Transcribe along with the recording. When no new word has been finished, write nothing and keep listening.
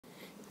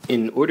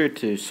In order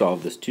to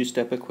solve this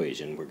two-step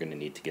equation, we're going to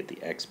need to get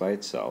the x by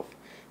itself.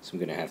 So I'm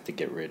going to have to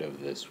get rid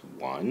of this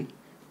 1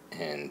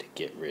 and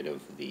get rid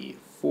of the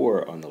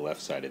 4 on the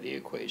left side of the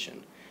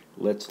equation.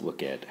 Let's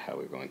look at how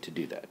we're going to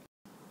do that.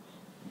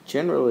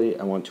 Generally,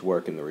 I want to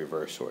work in the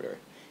reverse order.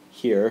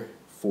 Here,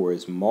 4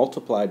 is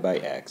multiplied by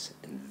x,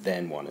 and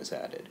then 1 is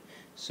added.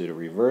 So to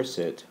reverse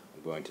it,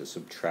 I'm going to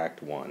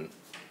subtract 1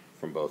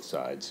 from both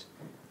sides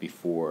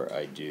before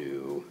I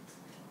do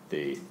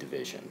the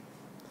division.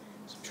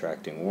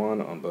 Subtracting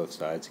 1 on both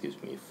sides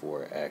gives me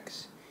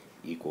 4x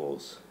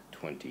equals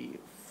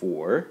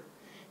 24.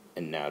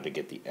 And now to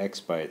get the x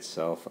by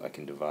itself, I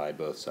can divide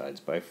both sides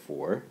by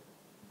 4.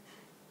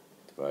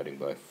 Dividing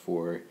by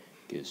 4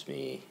 gives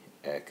me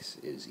x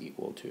is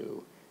equal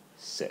to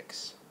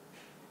 6.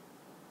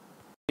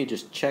 Let me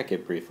just check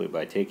it briefly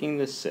by taking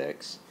the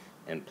 6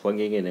 and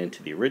plugging it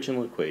into the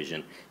original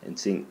equation and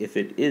seeing if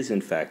it is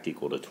in fact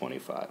equal to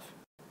 25.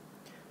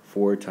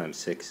 4 times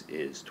 6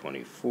 is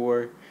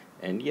 24,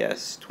 and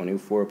yes,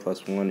 24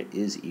 plus 1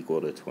 is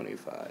equal to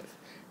 25.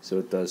 So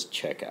it does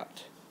check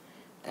out,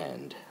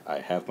 and I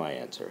have my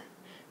answer.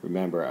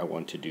 Remember, I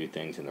want to do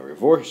things in the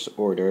reverse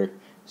order,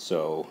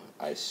 so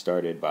I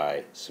started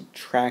by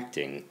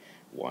subtracting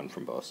 1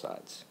 from both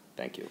sides.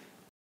 Thank you.